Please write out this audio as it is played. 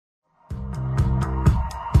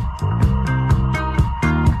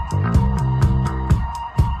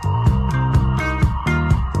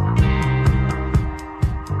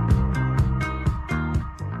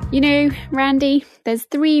You know, Randy, there's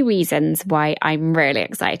 3 reasons why I'm really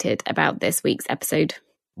excited about this week's episode.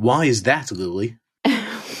 Why is that, Lily?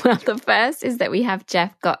 Well, the first is that we have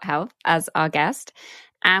Jeff Gothelf as our guest,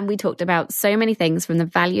 and we talked about so many things from the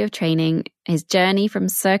value of training, his journey from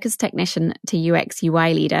circus technician to UX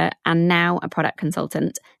UI leader, and now a product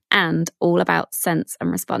consultant, and all about sense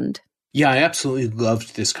and respond. Yeah, I absolutely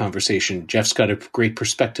loved this conversation. Jeff's got a great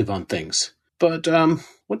perspective on things. But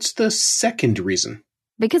what's the second reason?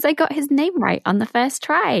 Because I got his name right on the first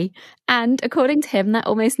try. And according to him, that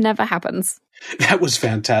almost never happens. That was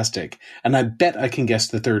fantastic. And I bet I can guess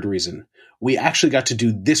the third reason. We actually got to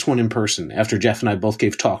do this one in person after Jeff and I both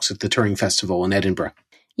gave talks at the Turing Festival in Edinburgh.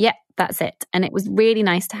 Yep, that's it. And it was really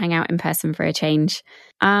nice to hang out in person for a change.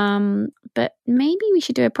 But maybe we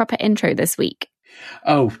should do a proper intro this week.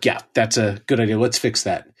 Oh, yeah, that's a good idea. Let's fix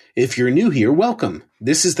that. If you're new here, welcome.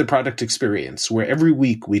 This is the Product Experience, where every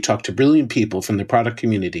week we talk to brilliant people from the product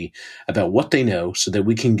community about what they know so that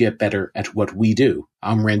we can get better at what we do.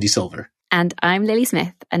 I'm Randy Silver. And I'm Lily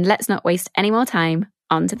Smith. And let's not waste any more time.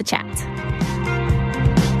 On to the chat.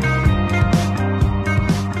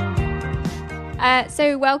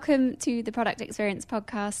 So welcome to the Product Experience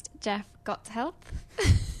podcast, Jeff Gothelf.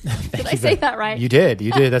 Did I say that right? You did.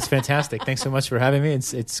 That's fantastic. Thanks so much for having me.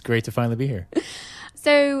 It's great to finally be here.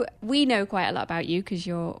 So we know quite a lot about you because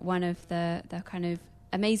you're one of the kind of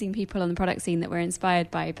amazing people on the product scene that we're inspired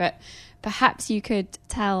by. But perhaps you could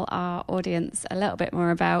tell our audience a little bit more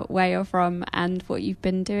about where you're from and what you've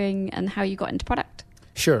been doing and how you got into product.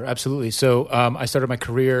 Sure, absolutely. So I started my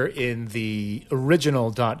career in the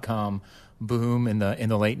original .com boom in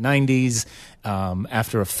the late 90s.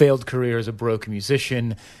 After a failed career as a broke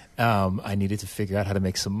musician, I needed to figure out how to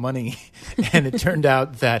make some money. And it turned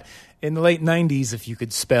out that in the late 90s, if you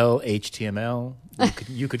could spell HTML,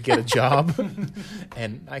 you could get a job.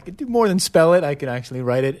 And I could do more than spell it. I could actually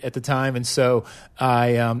write it at the time. And so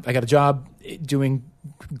I got a job doing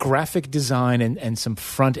graphic design and some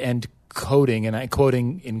front-end coding. And I'm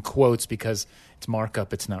quoting in quotes because it's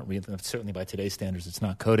markup. It's not real. Certainly by today's standards, it's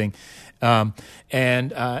not coding.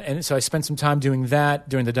 And so I spent some time doing that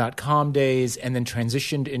during the .com days and then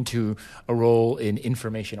transitioned into a role in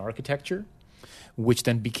information architecture, which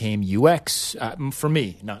then became UX for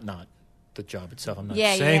me, not the job itself. I'm not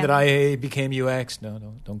saying that I became UX. No,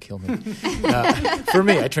 don't kill me. For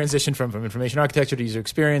me, I transitioned from information architecture to user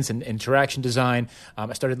experience and interaction design.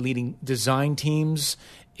 I started leading design teams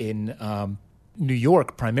in New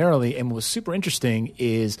York primarily, and what was super interesting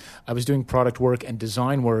is I was doing product work and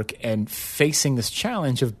design work and facing this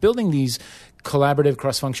challenge of building these collaborative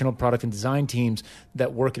cross-functional product and design teams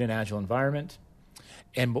that work in an agile environment.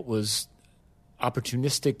 And what was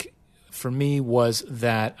opportunistic for me was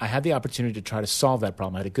that I had the opportunity to try to solve that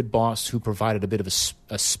problem. I had a good boss who provided a bit of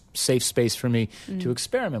a safe space for me to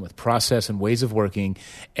experiment with process and ways of working.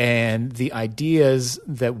 And the ideas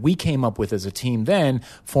that we came up with as a team then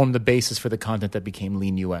formed the basis for the content that became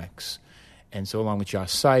Lean UX. And so along with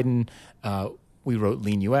Josh Seiden, we wrote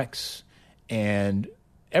Lean UX. And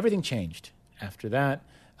everything changed after that.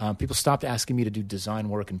 People stopped asking me to do design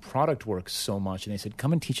work and product work so much, and they said,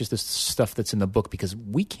 come and teach us this stuff that's in the book because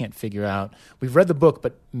we can't figure out. We've read the book,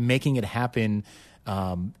 but making it happen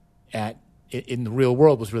in the real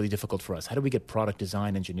world was really difficult for us. How do we get product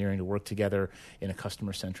design engineering to work together in a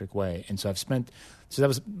customer-centric way? And so that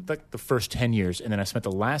was like the first 10 years, and then I spent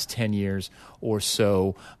the last 10 years or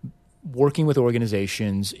so working with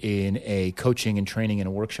organizations in a coaching and training and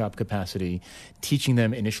a workshop capacity, teaching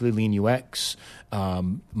them initially Lean UX,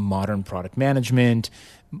 modern product management,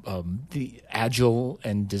 the agile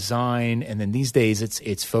and design, and then these days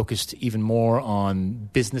it's focused even more on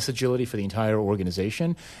business agility for the entire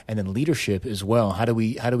organization, and then leadership as well. How do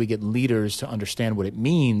we get leaders to understand what it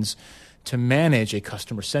means to manage a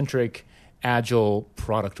customer-centric, agile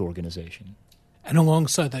product organization? And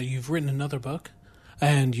alongside that, you've written another book.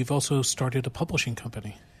 And you've also started a publishing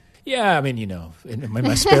company. Yeah, I mean, in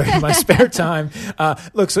my spare time.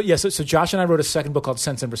 So Josh and I wrote a second book called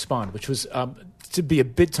Sense and Respond, which was to be a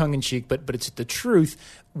bit tongue-in-cheek, but it's the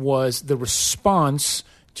truth was the response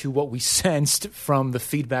to what we sensed from the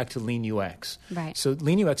feedback to Lean UX. Right. So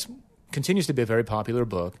Lean UX continues to be a very popular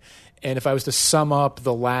book. And if I was to sum up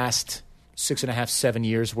the last 6.5, 7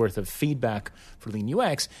 years worth of feedback for Lean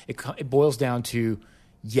UX, it boils down to,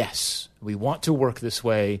 yes, we want to work this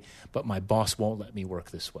way, but my boss won't let me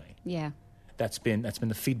work this way. Yeah. That's been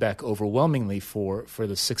the feedback overwhelmingly for the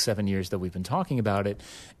 6-7 years that we've been talking about it.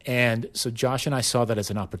 And so Josh and I saw that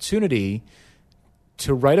as an opportunity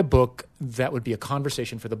to write a book that would be a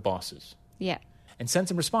conversation for the bosses. Yeah. And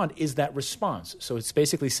Sense and Respond is that response. So it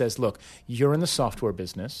basically says, look, you're in the software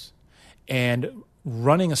business, and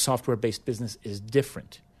running a software-based business is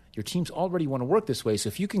different. Your teams already want to work this way, so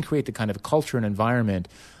if you can create the kind of culture and environment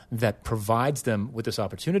that provides them with this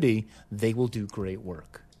opportunity, they will do great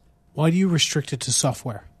work. Why do you restrict it to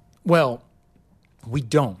software? Well, we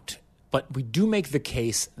don't, but we do make the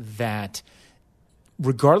case that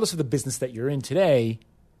regardless of the business that you're in today,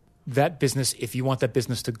 that business, if you want that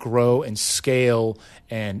business to grow and scale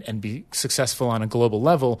and be successful on a global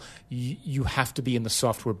level, you have to be in the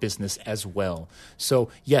software business as well. So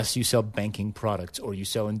yes, you sell banking products or you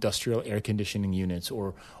sell industrial air conditioning units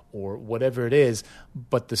or whatever it is,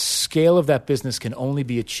 but the scale of that business can only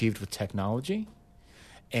be achieved with technology.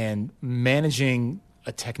 And managing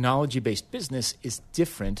a technology-based business is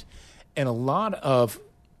different. And a lot of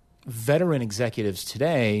veteran executives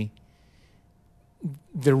today,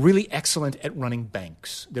 they're really excellent at running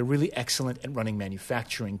banks. They're really excellent at running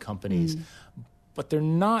manufacturing companies, but they're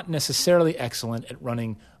not necessarily excellent at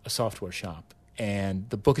running a software shop. And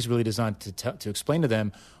the book is really designed to explain to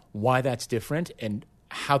them why that's different and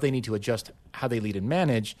how they need to adjust how they lead and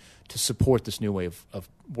manage to support this new way of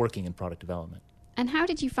working in product development. And how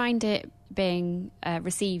did you find it being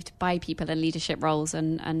received by people in leadership roles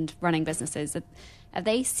and running businesses? Are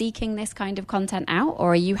they seeking this kind of content out,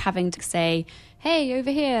 or are you having to say, hey, over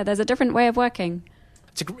here, there's a different way of working?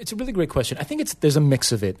 It's a really great question. I think there's a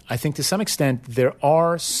mix of it. I think to some extent there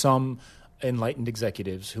are some enlightened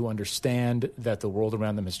executives who understand that the world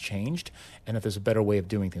around them has changed and that there's a better way of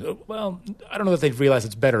doing things. Well, I don't know that they've realized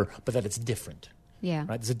it's better, but that it's different. Yeah.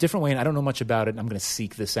 Right? There's a different way, and I don't know much about it, and I'm going to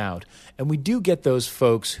seek this out. And we do get those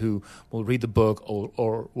folks who will read the book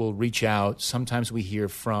or will reach out. Sometimes we hear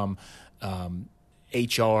from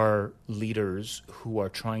HR leaders who are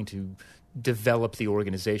trying to develop the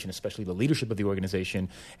organization, especially the leadership of the organization,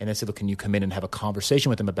 and they say, look, can you come in and have a conversation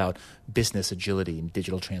with them about business agility and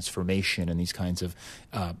digital transformation and these kinds of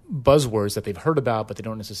buzzwords that they've heard about, but they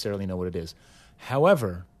don't necessarily know what it is.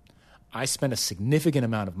 However, I spend a significant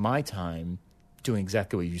amount of my time doing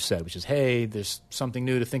exactly what you said, which is, hey, there's something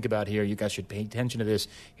new to think about here. You guys should pay attention to this.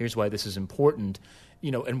 Here's why this is important.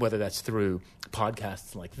 And whether that's through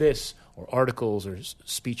podcasts like this or articles or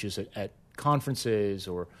speeches at conferences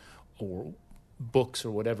or books or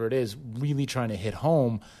whatever it is, really trying to hit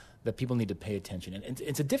home that people need to pay attention. And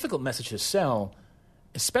it's a difficult message to sell,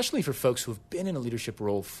 especially for folks who have been in a leadership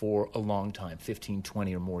role for a long time, 15,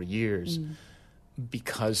 20 or more years,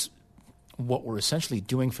 because what we're essentially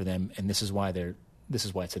doing for them, and this is why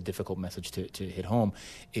it's a difficult message to hit home,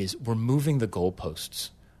 is we're moving the goalposts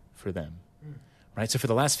for them. Right? So for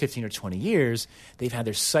the last 15 or 20 years, they've had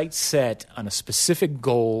their sights set on a specific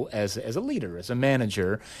goal as a leader, as a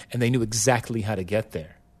manager, and they knew exactly how to get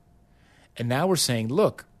there. And now we're saying,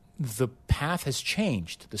 look, the path has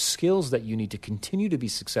changed. The skills that you need to continue to be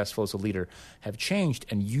successful as a leader have changed,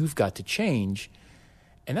 and you've got to change.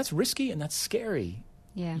 And that's risky and that's scary.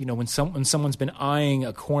 Yeah. When someone's been eyeing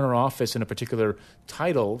a corner office in a particular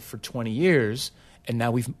title for 20 years, and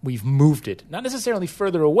now we've moved it, not necessarily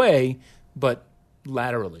further away, but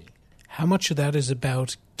laterally. How much of that is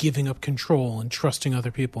about giving up control and trusting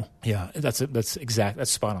other people? Yeah, that's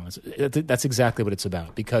spot on. That's exactly what it's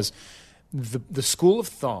about, because the school of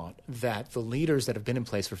thought that the leaders that have been in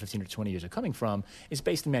place for 15 or 20 years are coming from is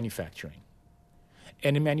based in manufacturing.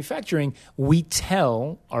 And in manufacturing, we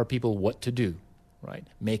tell our people what to do, right?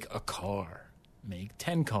 Make a car, make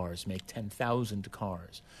 10 cars, make 10,000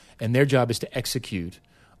 cars. And their job is to execute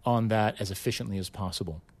on that as efficiently as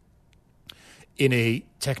possible. In a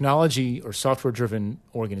technology or software-driven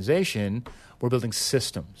organization, we're building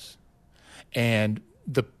systems. And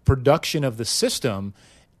the production of the system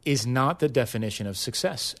is not the definition of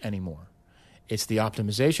success anymore. It's the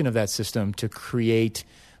optimization of that system to create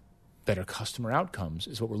better customer outcomes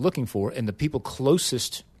is what we're looking for. And the people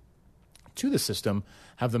closest to the system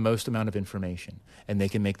have the most amount of information, and they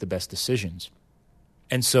can make the best decisions.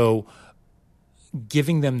 And so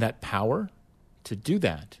giving them that power to do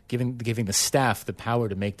that, giving the staff the power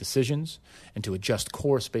to make decisions and to adjust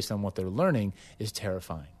course based on what they're learning is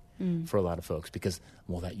terrifying for a lot of folks, because,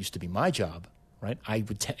 well, that used to be my job, right? I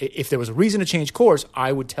would if there was a reason to change course,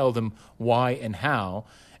 I would tell them why and how.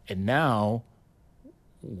 And now,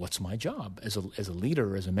 what's my job as a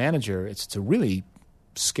leader, as a manager? It's a really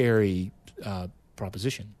scary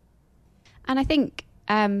proposition. And I think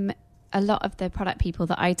a lot of the product people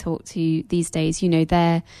that I talk to these days,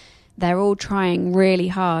 they're all trying really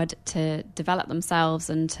hard to develop themselves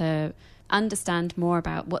and to understand more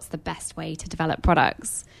about what's the best way to develop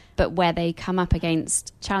products. But where they come up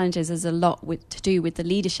against challenges is a lot to do with the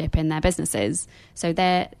leadership in their businesses. So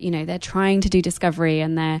they're trying to do discovery,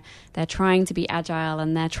 and they're trying to be agile,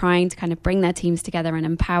 and they're trying to kind of bring their teams together and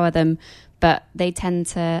empower them. But they tend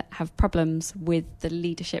to have problems with the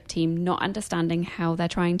leadership team not understanding how they're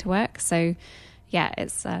trying to work. So yeah,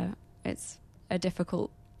 it's a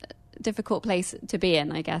difficult place to be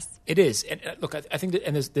in, I guess. It is. And look, I think that,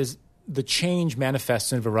 and there's the change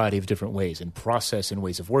manifests in a variety of different ways, in process, in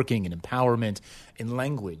ways of working, in empowerment, in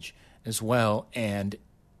language as well. And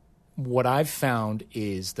what I've found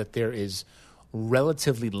is that there is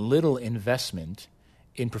relatively little investment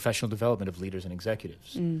in professional development of leaders and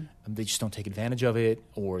executives. They just don't take advantage of it,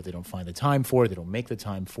 or they don't find the time for it, they don't make the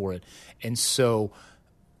time for it. And so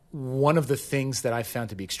one of the things that I found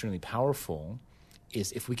to be extremely powerful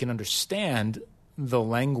is if we can understand the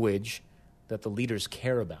language that the leaders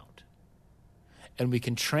care about, and we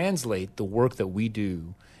can translate the work that we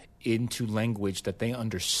do into language that they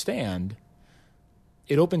understand,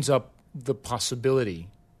 it opens up the possibility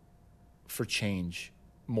for change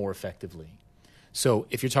more effectively. So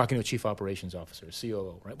if you're talking to a chief operations officer, a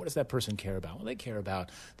COO, right, what does that person care about? Well, they care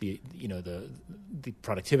about the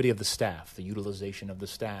productivity of the staff, the utilization of the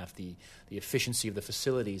staff, the efficiency of the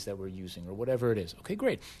facilities that we're using, or whatever it is. Okay,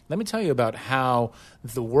 great. Let me tell you about how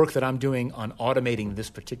the work that I'm doing on automating this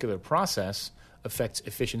particular process affects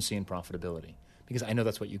efficiency and profitability, because I know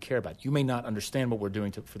that's what you care about. You may not understand what we're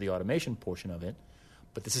doing for the automation portion of it,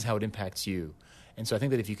 but this is how it impacts you. And so I think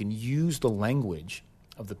that if you can use the language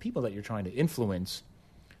of the people that you're trying to influence,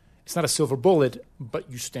 it's not a silver bullet,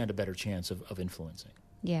 but you stand a better chance of influencing.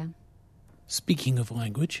 Yeah. Speaking of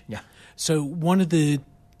language, yeah. So one of the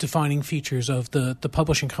defining features of the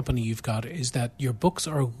publishing company you've got is that your books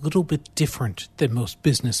are a little bit different than most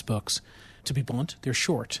business books. To be blunt, they're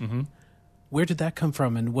short. Mm-hmm. Where did that come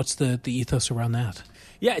from, and what's the ethos around that?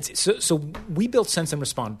 Yeah, so we built Sense and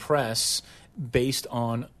Respond Press based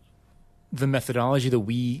on the methodology that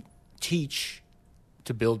we teach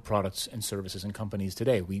to build products and services and companies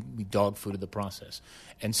today. We dog-fooded the process.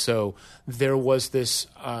 And so there was this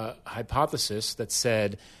hypothesis that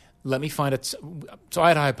said, let me find it. So I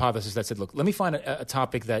had a hypothesis that said, look, let me find a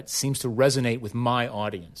topic that seems to resonate with my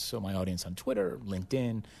audience. So my audience on Twitter,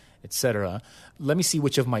 LinkedIn, etc. Let me see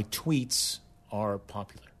which of my tweets are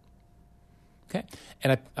popular. Okay,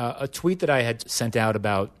 and a tweet that I had sent out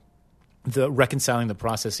about the reconciling the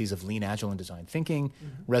processes of lean, agile, and design thinking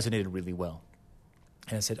resonated really well.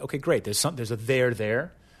 And I said, okay, great. There's a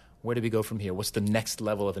there. Where do we go from here? What's the next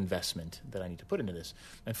level of investment that I need to put into this?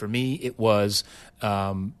 And for me, it was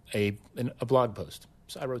a blog post.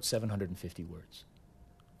 So I wrote 750 words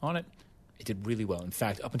on it. It did really well. In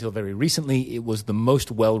fact, up until very recently, it was the most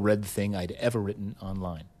well-read thing I'd ever written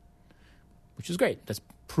online, which is great. That's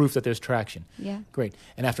proof that there's traction. Yeah. Great.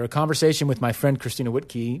 And after a conversation with my friend Christina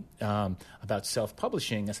Whitkey about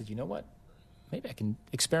self-publishing, I said, you know what? Maybe I can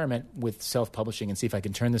experiment with self-publishing and see if I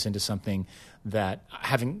can turn this into something that,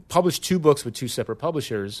 having published 2 books with 2 separate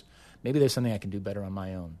publishers, maybe there's something I can do better on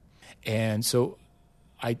my own. And so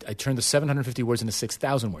I turned the 750 words into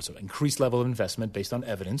 6,000 words, so increased level of investment based on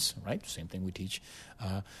evidence, right? Same thing we teach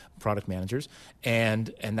product managers.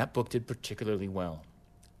 And that book did particularly well.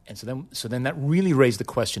 And so then that really raised the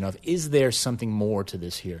question of, is there something more to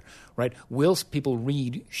this here, right? Will people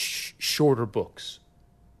read shorter books?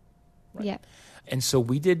 Right? Yeah. And so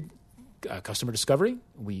we did customer discovery.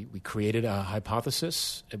 We created a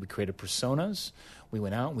hypothesis. We created personas. We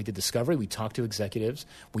went out and we did discovery. We talked to executives.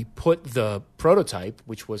 We put the prototype,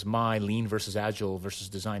 which was my lean versus agile versus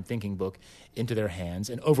design thinking book, into their hands.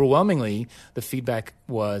 And overwhelmingly, the feedback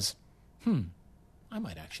was, I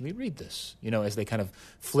might actually read this, as they kind of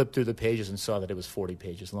flipped through the pages and saw that it was 40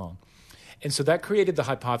 pages long. And so that created the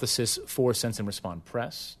hypothesis for Sense and Respond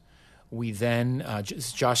Press. We then,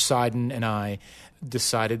 Josh Seiden and I,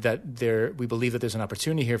 decided that we believe that there's an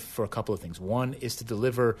opportunity here for a couple of things. One is to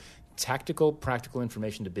deliver tactical, practical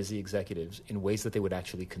information to busy executives in ways that they would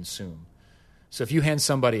actually consume. So if you hand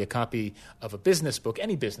somebody a copy of a business book,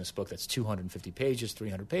 any business book that's 250 pages,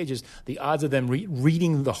 300 pages, the odds of them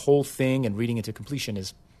reading the whole thing and reading it to completion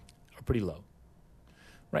are pretty low,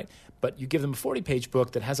 right? But you give them a 40-page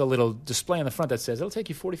book that has a little display on the front that says, it'll take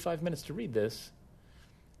you 45 minutes to read this.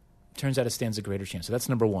 Turns out it stands a greater chance. So that's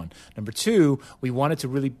number one. Number two, we wanted to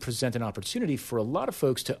really present an opportunity for a lot of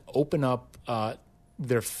folks to open up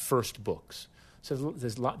their first books. So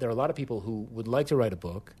there are a lot of people who would like to write a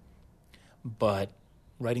book, but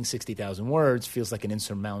writing 60,000 words feels like an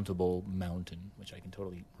insurmountable mountain, which I can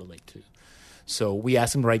totally relate to. So we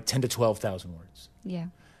asked them to write 10 to 12,000 words. Yeah.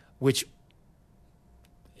 Which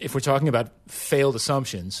if we're talking about failed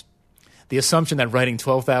assumptions, the assumption that writing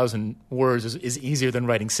 12,000 words is easier than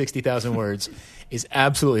writing 60,000 words is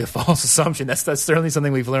absolutely a false assumption. That's certainly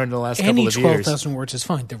something we've learned in the last couple of years. Any 12,000 words is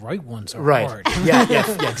fine. The right ones are right. hard.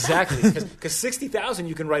 Yeah, exactly. Because 60,000,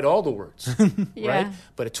 you can write all the words, right?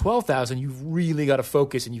 But at 12,000, you've really got to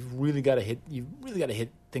focus, and you've really got to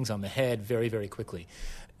hit things on the head very, very quickly.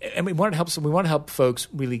 And we want to help folks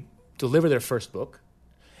really deliver their first book.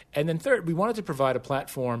 And then third, we wanted to provide a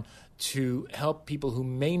platform to help people who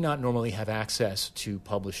may not normally have access to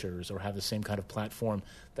publishers or have the same kind of platform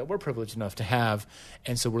that we're privileged enough to have.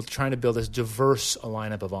 And so we're trying to build as diverse a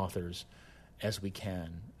lineup of authors as we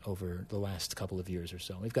can over the last couple of years or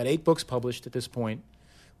so. We've got 8 books published at this point,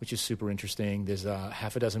 which is super interesting. There's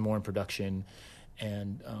half a dozen more in production,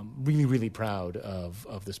 and really, really proud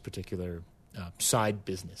of this particular side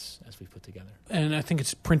business as we put together. And I think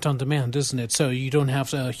it's print on demand, isn't it? So you don't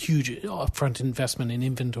have a huge upfront investment in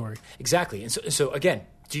inventory. Exactly. And so again,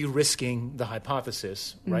 de-risking the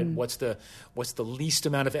hypothesis, right? What's the least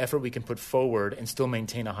amount of effort we can put forward and still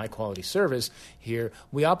maintain a high quality service? Here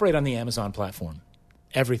we operate on the Amazon platform.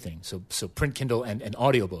 Everything. So print, Kindle, and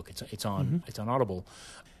audiobook. It's on Audible.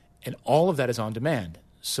 And all of that is on demand.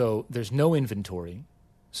 So there's no inventory.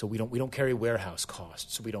 So we don't carry warehouse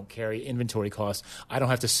costs. We don't carry inventory costs. I don't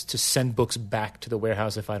have to send books back to the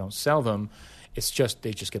warehouse if I don't sell them. It's just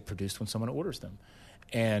they just get produced when someone orders them,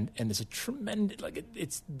 and there's a tremendous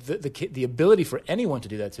it's the ability for anyone to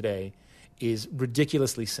do that today is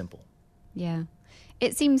ridiculously simple. Yeah,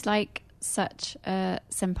 it seems like such a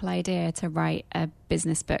simple idea to write a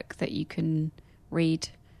business book that you can read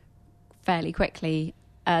fairly quickly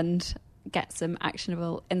and get some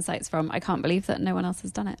actionable insights from. I can't believe that no one else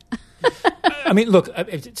has done it. I mean, look,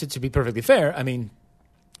 to be perfectly fair, I mean,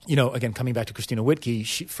 again, coming back to Christina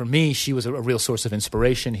Whitkey, for me, she was a real source of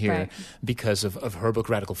inspiration here because of her book,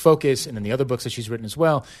 Radical Focus, and then the other books that she's written as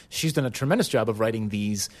well. She's done a tremendous job of writing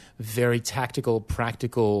these very tactical,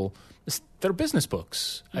 practical, they're business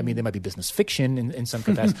books. I mean, they might be business fiction in some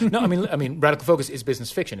capacity. No, I mean, Radical Focus is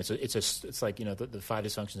business fiction. It's like the 5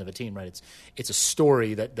 dysfunctions of a team, right? It's a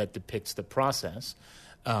story that depicts the process,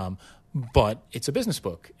 but it's a business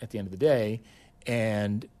book at the end of the day.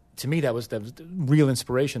 And to me, that was real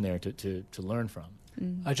inspiration there to learn from.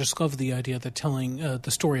 I just love the idea that telling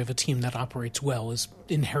the story of a team that operates well is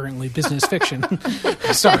inherently business fiction.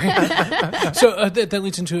 Sorry. So that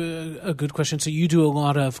leads into a good question. So you do a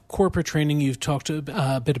lot of corporate training. You've talked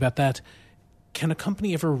a bit about that. Can a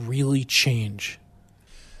company ever really change?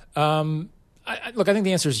 Look, I think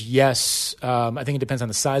the answer is yes. I think it depends on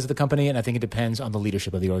the size of the company, and I think it depends on the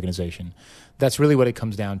leadership of the organization. That's really what it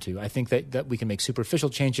comes down to. I think that we can make superficial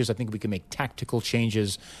changes. I think we can make tactical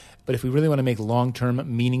changes. But if we really want to make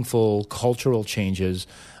long-term, meaningful cultural changes,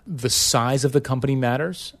 the size of the company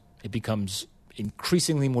matters. It becomes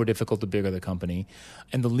increasingly more difficult the bigger the company,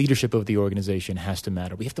 and the leadership of the organization has to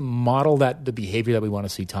matter. We have to model the behavior that we want to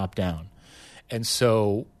see top down. And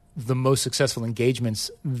so the most successful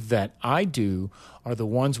engagements that I do are the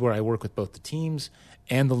ones where I work with both the teams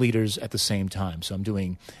and the leaders at the same time. So I'm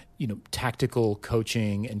doing, tactical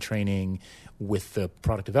coaching and training with the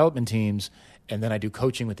product development teams, and then I do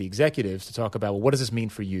coaching with the executives to talk about, well, what does this mean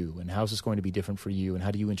for you, and how is this going to be different for you, and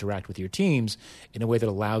how do you interact with your teams in a way that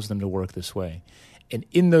allows them to work this way. And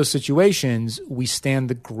in those situations, we stand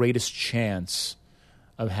the greatest chance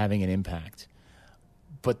of having an impact.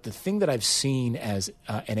 But the thing that I've seen as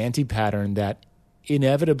an anti-pattern that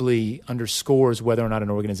inevitably underscores whether or not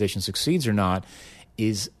an organization succeeds or not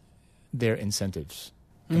is their incentives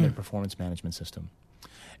and their performance management system.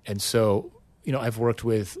 And so, I've worked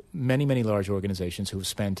with many, many large organizations who have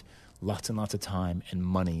spent lots and lots of time and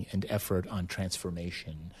money and effort on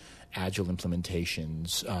transformation, agile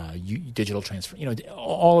implementations, digital transfer,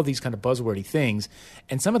 all of these kind of buzzwordy things.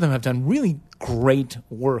 And some of them have done really great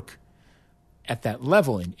work at that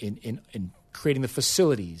level in creating the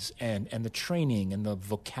facilities and the training and the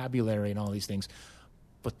vocabulary and all these things.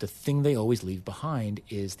 But the thing they always leave behind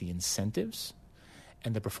is the incentives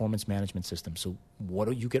and the performance management system. So what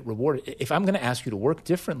do you get rewarded? If I'm going to ask you to work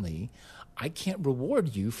differently, I can't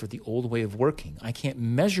reward you for the old way of working. I can't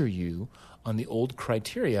measure you on the old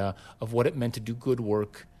criteria of what it meant to do good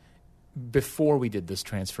work before we did this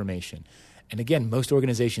transformation. And again, most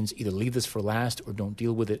organizations either leave this for last or don't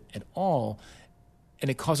deal with it at all. And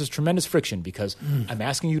it causes tremendous friction because I'm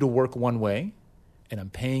asking you to work one way and I'm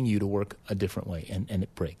paying you to work a different way, and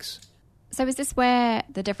it breaks. So is this where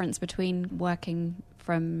the difference between working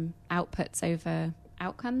from outputs over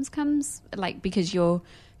outcomes comes? Like, because you're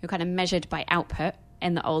kind of measured by output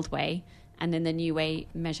in the old way, and in the new way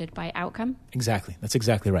measured by outcome? Exactly. That's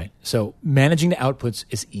exactly right. So managing the outputs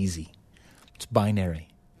is easy. It's binary.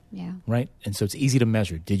 Yeah. Right? And so it's easy to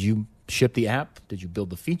measure. Did you ship the app? Did you build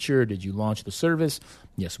the feature? Did you launch the service?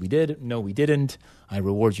 Yes, we did. No, we didn't. I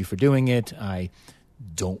reward you for doing it. I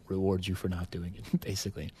don't reward you for not doing it,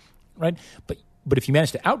 basically. Right? But if you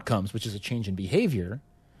manage the outcomes, which is a change in behavior,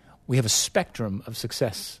 we have a spectrum of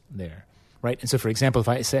success there. Right? And so, for example,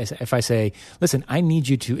 if I say, listen, I need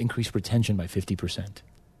you to increase retention by 50%.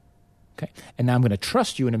 Okay? And now I'm going to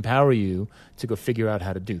trust you and empower you to go figure out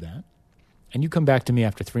how to do that. And you come back to me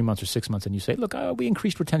after 3 months or 6 months and you say, look, we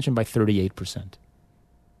increased retention by 38%.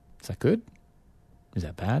 Is that good? Is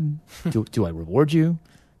that bad? Do I reward you?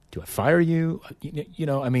 Do I fire you?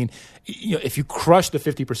 If you crush the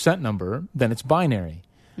 50% number, then it's binary.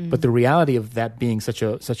 Mm. But the reality of that being such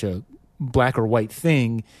a black or white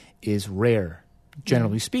thing is rare.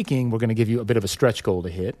 Generally speaking, we're going to give you a bit of a stretch goal to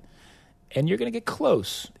hit, and you're going to get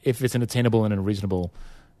close if it's an attainable and a reasonable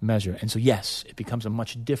measure. And so, yes, it becomes a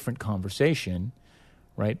much different conversation,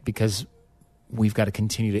 right? Because we've got to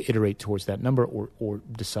continue to iterate towards that number or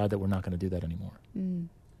decide that we're not going to do that anymore. Mm.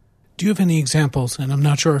 Do you have any examples, and I'm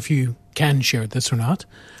not sure if you can share this or not,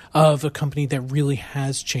 of a company that really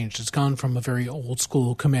has changed? It's gone from a very old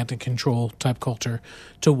school command and control type culture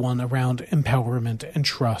to one around empowerment and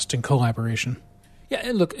trust and collaboration. Yeah,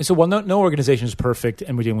 and look, so while no organization is perfect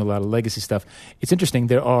and we're dealing with a lot of legacy stuff, it's interesting.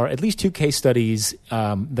 There are at least 2 case studies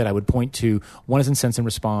that I would point to. One is in Sense and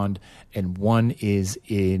Respond, and one is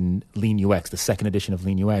in Lean UX, the second edition of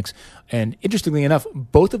Lean UX. And interestingly enough,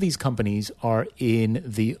 both of these companies are in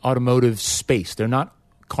the automotive space. They're not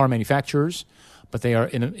car manufacturers, but they are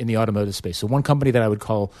in the automotive space. So one company that I would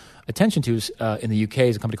call attention to is, in the UK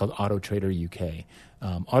is a company called Auto Trader UK.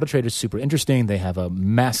 Auto Trader is super interesting. They have a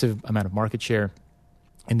massive amount of market share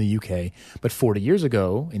in the UK, but 40 years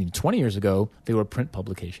ago, and even 20 years ago, they were a print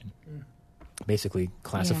publication, basically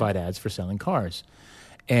classified ads for selling cars.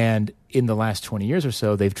 And in the last 20 years or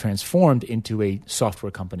so, they've transformed into a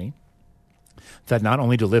software company that not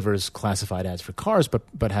only delivers classified ads for cars,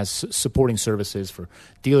 but has supporting services for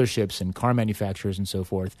dealerships and car manufacturers and so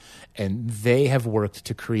forth. And they have worked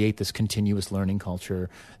to create this continuous learning culture,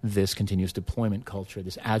 this continuous deployment culture,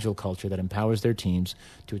 this agile culture that empowers their teams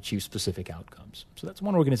to achieve specific outcomes. So that's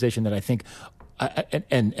one organization that I think,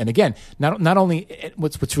 and again, not only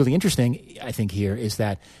what's really interesting, I think here is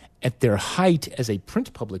that at their height as a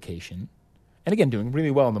print publication, and again, doing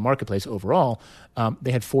really well in the marketplace overall,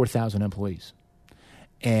 they had 4,000 employees.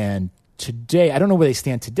 And today, I don't know where they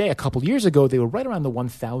stand today. A couple years ago, they were right around the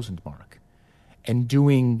 1,000 mark and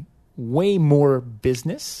doing way more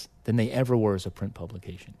business than they ever were as a print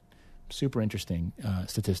publication. Super interesting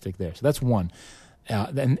statistic there. So that's one.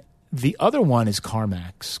 Then the other one is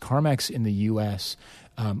CarMax. CarMax in the U.S.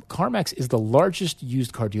 CarMax is the largest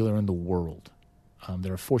used car dealer in the world.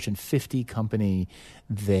 They're a Fortune 50 company.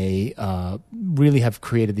 They really have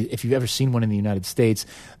created, if you've ever seen one in the United States,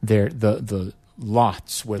 they're the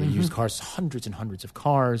lots where they use cars, hundreds and hundreds of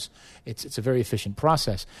cars. It's a very efficient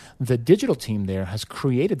process. The digital team there has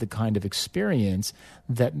created the kind of experience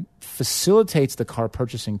that facilitates the car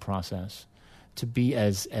purchasing process to be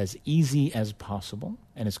as easy as possible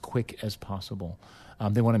and as quick as possible.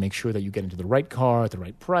 They want to make sure that you get into the right car at the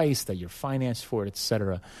right price, that you're financed for it, et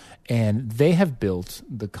cetera. And they have built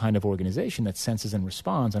the kind of organization that senses and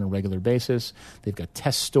responds on a regular basis. They've got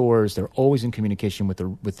test stores. They're always in communication with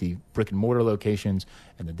the brick and mortar locations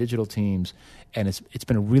and the digital teams. And it's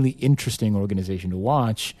been a really interesting organization to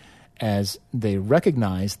watch as they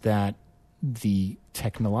recognize that the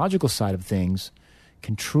technological side of things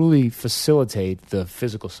can truly facilitate the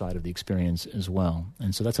physical side of the experience as well.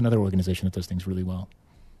 And so that's another organization that does things really well.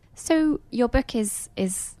 So your book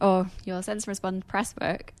or your Sense and Respond press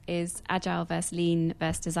book is Agile versus Lean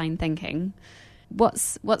versus Design Thinking.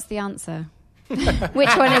 What's the answer?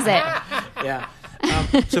 Which one is it? Yeah.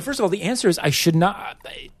 So first of all, the answer is I should not,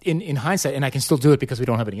 in hindsight, and I can still do it because we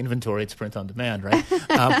don't have any inventory, it's print on demand, right?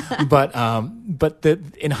 But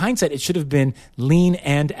in hindsight, it should have been lean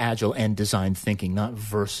and agile and design thinking, not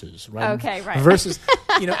versus, right? Okay, right. Versus,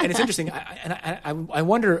 and it's interesting. I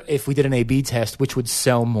wonder if we did an A/B test, which would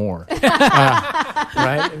sell more,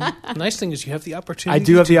 right? The nice thing is you have the opportunity. I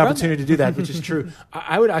do have the opportunity to do that, which is true.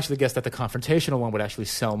 I would actually guess that the confrontational one would actually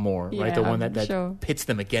sell more, right? The one that pits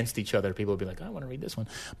them against each other. People would be like, I want to read this one.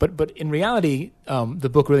 But in reality, the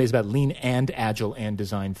book really is about lean and agile and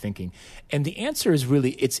design thinking. And the answer is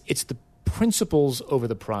really, it's the principles over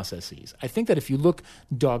the processes. I think that if you look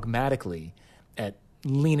dogmatically at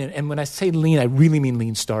lean, and when I say lean, I really mean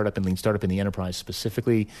lean startup and lean startup in the enterprise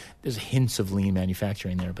specifically. There's hints of lean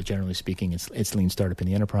manufacturing there, but generally speaking, it's lean startup in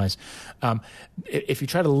the enterprise. If you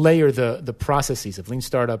try to layer the processes of lean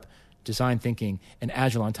startup, design thinking, and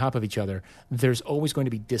agile on top of each other, there's always going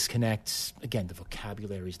to be disconnects. Again, the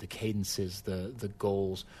vocabularies, the cadences, the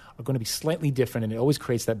goals are going to be slightly different, and it always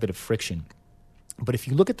creates that bit of friction. But if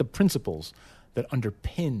you look at the principles that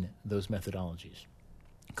underpin those methodologies,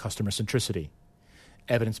 customer centricity,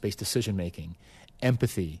 evidence-based decision-making,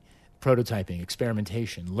 empathy, prototyping,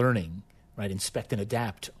 experimentation, learning, right, inspect and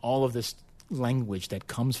adapt, all of this language that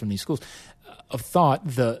comes from these schools of thought,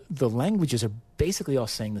 the languages are basically all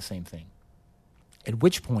saying the same thing. At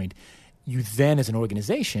which point, you then, as an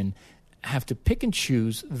organization, have to pick and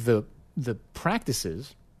choose the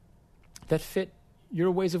practices that fit your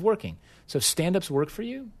ways of working. So if stand-ups work for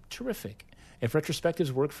you, terrific. If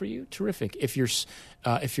retrospectives work for you, terrific. If your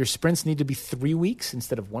sprints need to be 3 weeks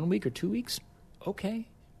instead of 1 week or 2 weeks, okay,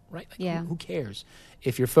 right? Who cares?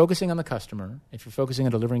 If you're focusing on the customer, if you're focusing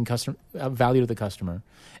on delivering value to the customer,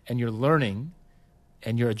 and you're learning,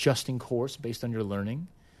 and you're adjusting course based on your learning,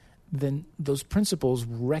 then those principles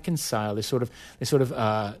reconcile. They sort of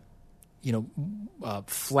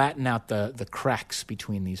flatten out the cracks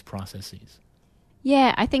between these processes.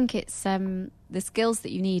 Yeah, I think it's the skills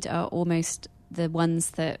that you need are almost the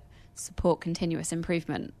ones that support continuous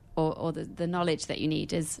improvement, or the knowledge that you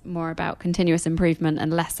need is more about continuous improvement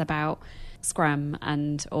and less about Scrum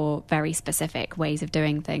or very specific ways of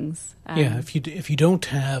doing things. If you don't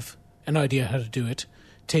have an idea how to do it,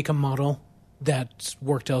 take a model that's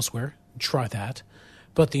worked elsewhere, try that.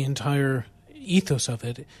 But the entire ethos of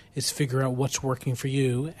it is figure out what's working for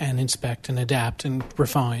you and inspect and adapt and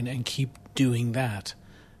refine and keep doing that.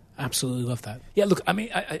 Absolutely love that. Yeah, look, I mean,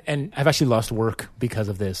 and I've actually lost work because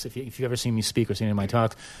of this. If you've ever seen me speak or seen any of my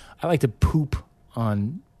talks, I like to poop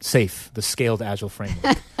on SAFe, the Scaled Agile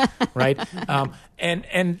Framework, right?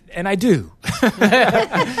 And I do.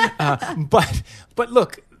 But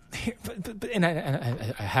look, and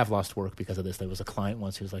I have lost work because of this. There was a client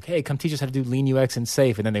once who was like, "Hey, come teach us how to do Lean UX and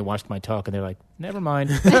SAFe." And then they watched my talk and they're like, "Never mind,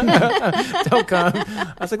 don't come."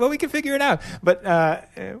 I was like, "Well, we can figure it out." But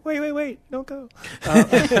wait, don't go.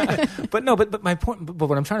 But my point. But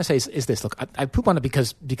what I'm trying to say is this: look, I poop on it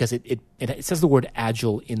because it says the word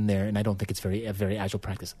agile in there, and I don't think it's a very agile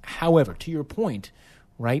practice. However, to your point,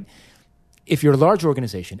 right? If you're a large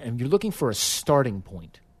organization and you're looking for a starting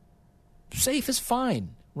point, SAFe is fine.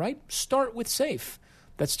 Right? Start with SAFe.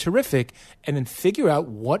 That's terrific. And then figure out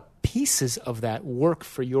what pieces of that work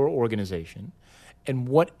for your organization and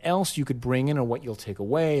what else you could bring in or what you'll take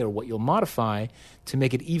away or what you'll modify to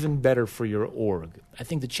make it even better for your org. I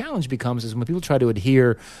think the challenge becomes is when people try to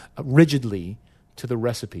adhere rigidly to the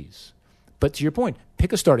recipes. But to your point,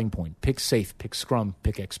 pick a starting point. Pick SAFe, pick Scrum,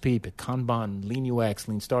 pick XP, pick Kanban, Lean UX,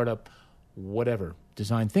 Lean Startup, whatever.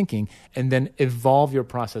 Design thinking, and then evolve your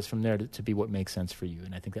process from there to be what makes sense for you.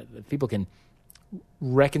 And I think that if people can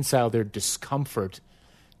reconcile their discomfort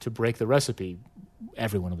to break the recipe,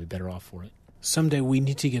 everyone will be better off for it. Someday we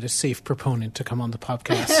need to get a SAFe proponent to come on the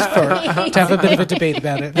podcast to have a bit of a debate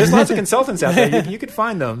about it. There's lots of consultants out there. You could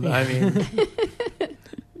find them. I mean,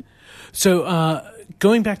 so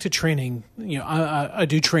going back to training, I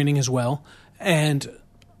do training as well, and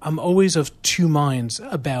I'm always of two minds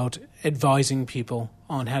about advising people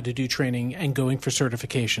on how to do training and going for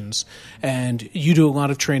certifications. And you do a lot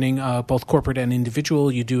of training, both corporate and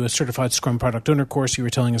individual. You do a certified Scrum Product Owner course. You were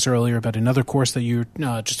telling us earlier about another course that you're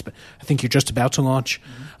I think you're just about to launch.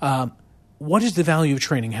 Mm-hmm. What is the value of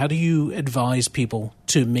training? How do you advise people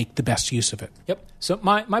to make the best use of it? Yep. So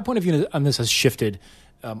my point of view on this has shifted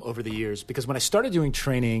over the years, because when I started doing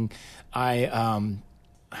training,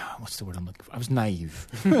 what's the word I'm looking for? I was naive.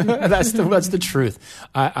 That's the truth.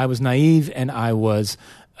 I was naive, and I was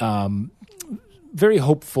very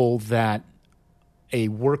hopeful that a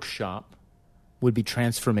workshop would be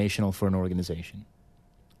transformational for an organization.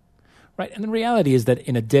 Right? And the reality is that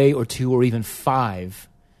in a day or two or even 5,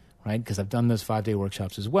 right, because I've done those 5-day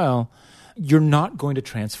workshops as well, you're not going to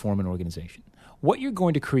transform an organization. What you're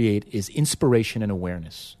going to create is inspiration and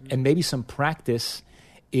awareness, and maybe some practice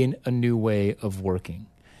in a new way of working.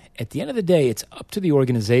 At the end of the day, it's up to the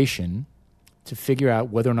organization to figure out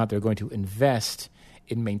whether or not they're going to invest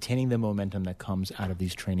in maintaining the momentum that comes out of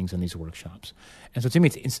these trainings and these workshops. And so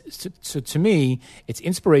to me, it's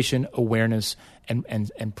inspiration, awareness,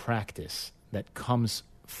 and practice that comes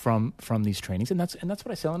from these trainings, and that's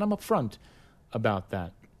what I sell, and I'm upfront about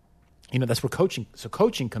that. That's where coaching. So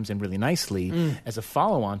coaching comes in really nicely as a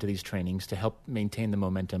follow-on to these trainings to help maintain the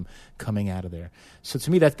momentum coming out of there. So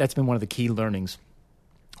to me, that's been one of the key learnings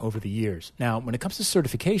over the years. Now, when it comes to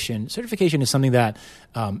certification is something that,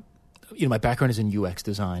 my background is in UX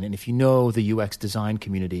design. And if you know the UX design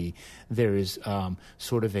community, there is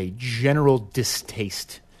sort of a general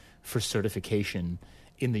distaste for certification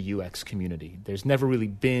in the UX community. There's never really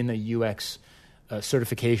been a UX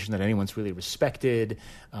certification that anyone's really respected.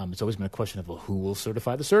 It's always been a question of, well, who will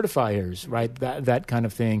certify the certifiers, right? That kind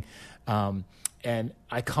of thing. And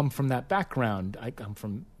I come from that background. I come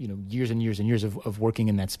from years and years and years of working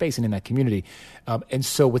in that space and in that community. And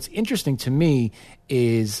so what's interesting to me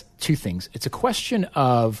is two things. It's a question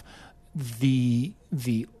of the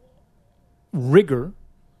rigor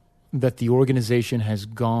that the organization has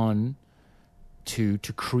gone to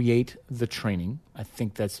create the training. I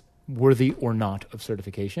think that's worthy or not of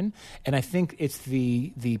certification. And I think it's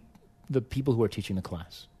the people who are teaching the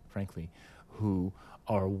class, frankly, who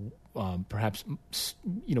are perhaps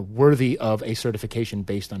worthy of a certification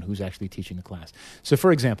based on who's actually teaching the class. So,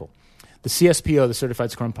 for example, the CSPO, the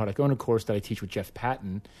Certified Scrum Product Owner course that I teach with Jeff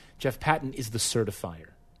Patton is the certifier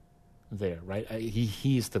there, right?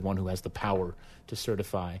 He's the one who has the power to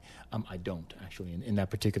certify. I don't, actually, in that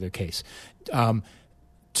particular case. To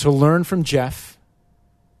learn from Jeff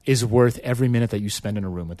is worth every minute that you spend in a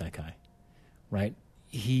room with that guy, right?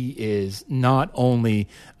 He is not only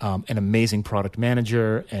an amazing product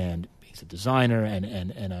manager, and he's a designer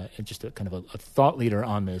and just a kind of a thought leader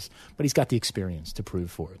on this, but he's got the experience to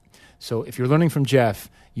prove for it. So if you're learning from Jeff,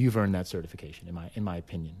 you've earned that certification, in my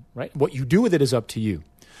opinion, right? What you do with it is up to you.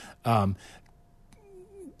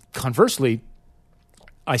 Conversely,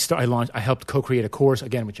 I helped co-create a course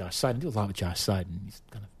again with Josh Seiden. I do a lot with Josh Seiden. He's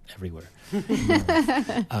kind of everywhere.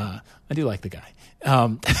 I do like the guy.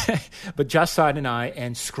 But Josh Seiden and I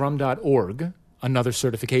and Scrum.org, another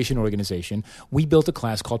certification organization, we built a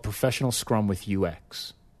class called Professional Scrum with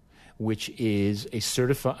UX, which is a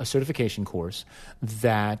certification course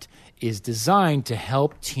that is designed to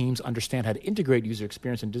help teams understand how to integrate user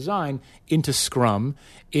experience and design into Scrum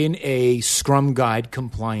in a Scrum Guide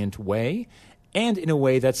compliant way, and in a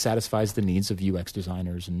way that satisfies the needs of UX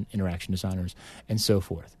designers and interaction designers and so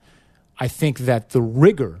forth. I think that the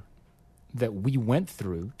rigor that we went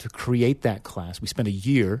through to create that class, we spent a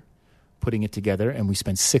year putting it together, and we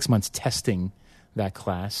spent 6 months testing that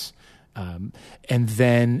class, and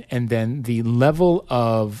then the level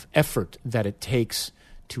of effort that it takes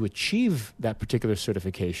to achieve that particular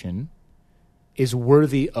certification is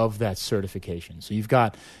worthy of that certification. So you've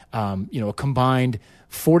got a combined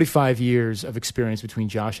 45 years of experience between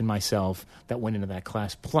Josh and myself that went into that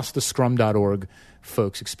class, plus the Scrum.org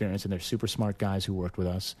folks' experience, and they're super smart guys who worked with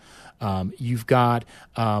us. You've got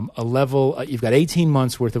you've got 18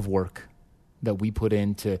 months worth of work that we put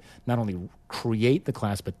in to not only create the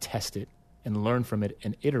class, but test it and learn from it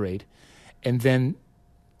and iterate. And then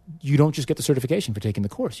you don't just get the certification for taking the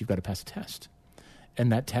course. You've got to pass a test.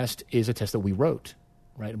 And that test is a test that we wrote,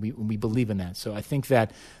 right? And we believe in that. So I think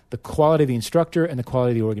that the quality of the instructor and the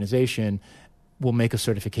quality of the organization will make a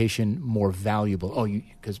certification more valuable.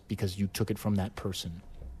 Because you took it from that person.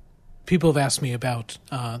 People have asked me about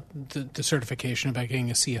the certification, about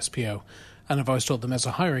getting a CSPO, and I've always told them as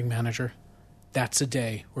a hiring manager, that's a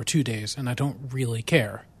day or 2 days, and I don't really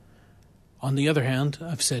care. On the other hand,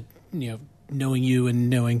 I've said, knowing you and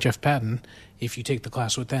knowing Jeff Patton, if you take the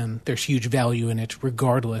class with them, there's huge value in it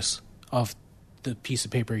regardless of the piece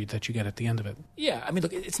of paper that you get at the end of it. Yeah, I mean,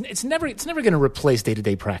 look, it's never going to replace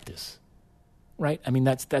day-to-day practice, right? I mean,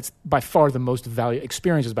 that's by far the most valuable.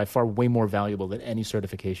 Experience is by far way more valuable than any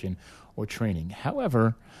certification or training.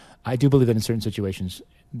 However, I do believe that in certain situations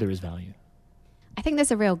there is value. I think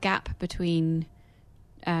there's a real gap between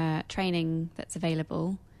training that's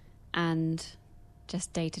available and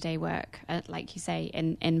just day-to-day work, like you say,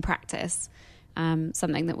 in practice.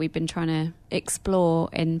 Something that we've been trying to explore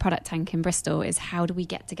in Product Tank in Bristol is how do we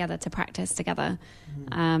get together to practice together?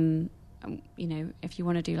 If you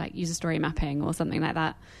want to do like user story mapping or something like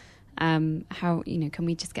that, how can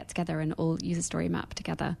we just get together and all user story map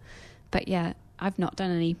together? But yeah, I've not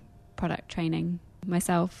done any product training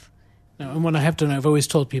myself. No, and when I have done, I've always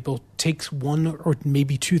told people, take one or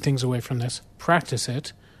maybe two things away from this, practice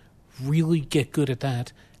it, really get good at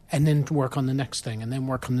that, and then work on the next thing, and then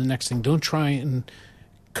work on the next thing. Don't try and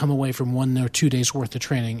come away from 1 or 2 days worth of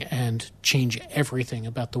training and change everything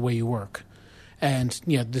about the way you work. And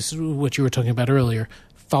yeah, this is what you were talking about earlier.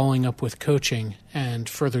 Following up with coaching and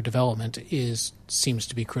further development seems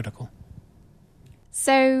to be critical.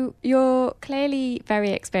 So you're clearly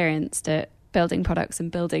very experienced at building products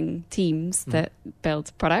and building teams that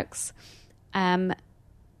build products.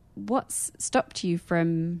 What's stopped you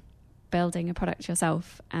from building a product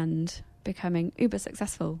yourself and becoming uber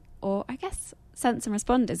successful, or I guess Sense and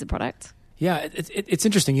Respond is a product. Yeah, it's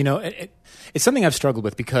interesting. It's something I've struggled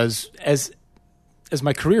with because as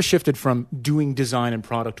my career shifted from doing design and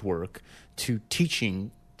product work to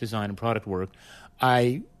teaching design and product work,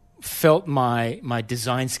 I felt my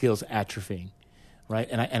design skills atrophying, right?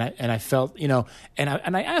 And I felt,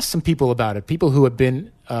 and I asked some people about it, people who had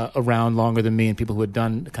been around longer than me and people who had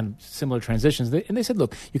done kind of similar transitions, and they said,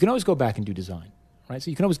 look, you can always go back and do design. Right, so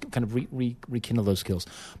you can always kind of rekindle those skills.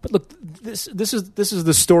 But look, this is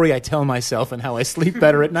the story I tell myself and how I sleep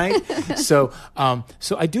better at night. So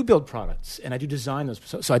I do build products and I do design those.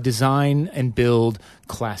 So I design and build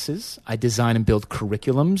classes. I design and build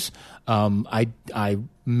curriculums. I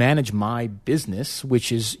manage my business,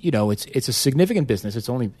 which is it's a significant business. It's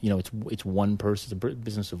only it's one person. It's a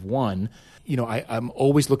business of one. I'm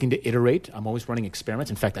always looking to iterate. I'm always running experiments.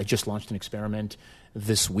 In fact, I just launched an experiment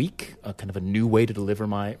this week, kind of a new way to deliver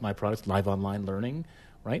my products, live online learning,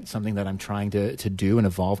 right? Something that I'm trying to do and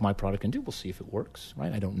evolve my product and do. We'll see if it works,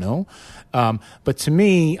 right? I don't know. But to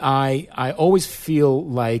me, I always feel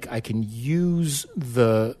like I can use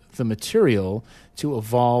the material to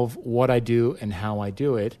evolve what I do and how I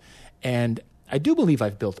do it. And I do believe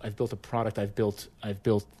I've built a product. I've built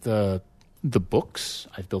the books.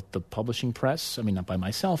 I've built the publishing press. I mean, not by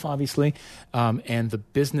myself, obviously. And the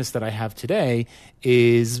business that I have today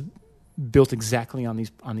is built exactly on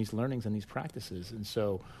these learnings and these practices. And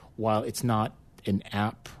so, while it's not an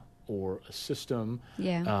app or a system,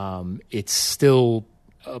 it's still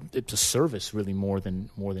it's a service, really, more than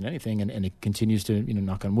anything. And it continues to,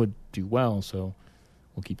 knock on wood, do well. So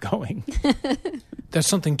we'll keep going. That's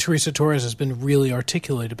something Teresa Torres has been really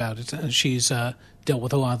articulate about. She's dealt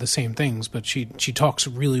with a lot of the same things, but she talks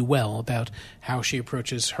really well about how she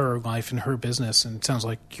approaches her life and her business, and it sounds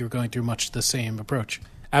like you're going through much the same approach.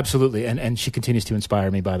 Absolutely, and she continues to inspire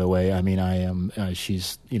me. By the way, I mean, I am.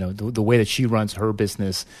 She's the way that she runs her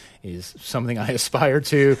business is something I aspire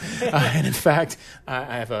to, and in fact,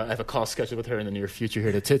 I have a call scheduled with her in the near future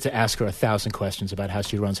here to ask her 1,000 questions about how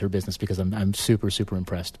she runs her business because I'm super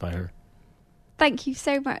impressed by her. Thank you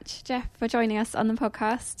so much, Jeff, for joining us on the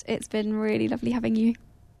podcast. It's been really lovely having you.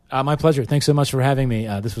 My pleasure. Thanks so much for having me.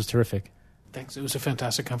 This was terrific. Thanks. It was a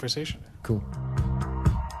fantastic conversation. Cool.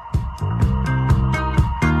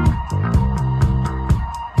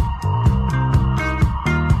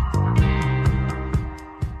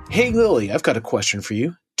 Hey, Lily, I've got a question for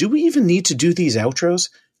you. Do we even need to do these outros?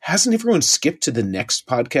 Hasn't everyone skipped to the next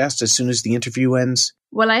podcast as soon as the interview ends?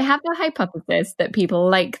 Well, I have the hypothesis that people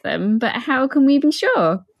like them, but how can we be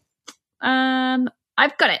sure?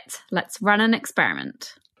 I've got it. Let's run an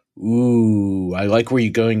experiment. Ooh, I like where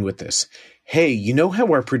you're going with this. Hey, you know how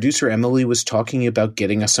our producer Emily was talking about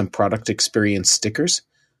getting us some product experience stickers?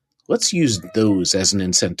 Let's use those as an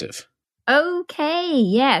incentive. Okay,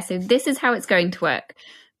 yeah, so this is how it's going to work.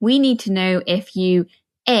 We need to know if you,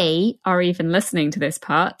 A, are even listening to this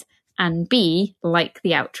part, and B, like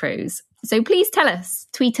the outros. So please tell us,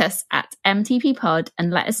 tweet us at MTPpod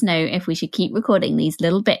and let us know if we should keep recording these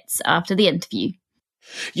little bits after the interview.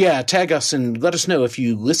 Yeah, tag us and let us know if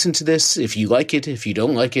you listen to this, if you like it, if you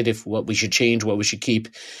don't like it, if what we should change, what we should keep.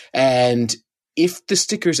 And if the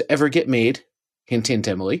stickers ever get made, hint, hint,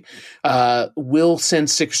 Emily, we'll send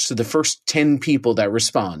stickers to the first 10 people that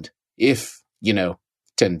respond. If,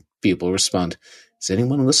 10 people respond. Is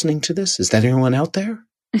anyone listening to this? Is that anyone out there?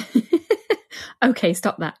 Okay,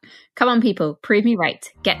 stop that. Come on, people. Prove me right.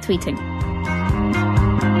 Get tweeting.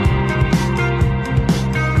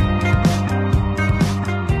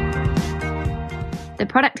 The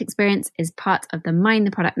Product Experience is part of the Mind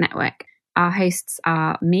the Product Network. Our hosts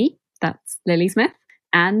are me, that's Lily Smith,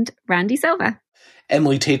 and Randy Silver.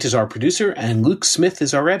 Emily Tate is our producer, and Luke Smith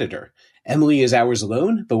is our editor. Emily is ours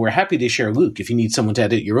alone, but we're happy to share Luke if you need someone to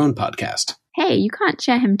edit your own podcast. Hey, you can't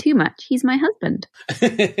share him too much. He's my husband.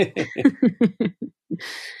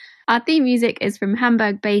 Our theme music is from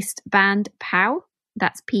Hamburg-based band POW.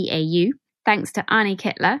 That's P-A-U. Thanks to Arnie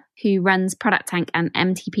Kittler, who runs Product Tank and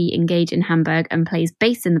MTP Engage in Hamburg and plays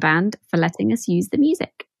bass in the band, for letting us use the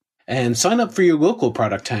music. And sign up for your local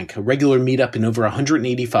Product Tank, a regular meetup in over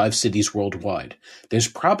 185 cities worldwide. There's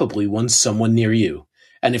probably one someone near you.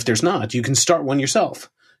 And if there's not, you can start one yourself.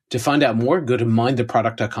 To find out more, go to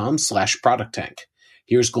mindtheproduct.com/Product Tank.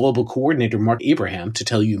 Here's Global Coordinator Mark Abraham to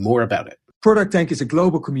tell you more about it. Product Tank is a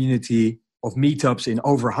global community of meetups in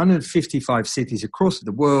over 155 cities across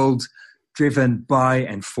the world, driven by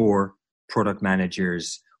and for product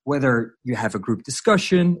managers. Whether you have a group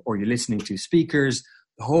discussion or you're listening to speakers,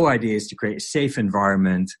 the whole idea is to create a safe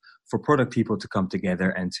environment for product people to come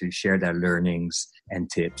together and to share their learnings and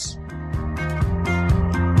tips.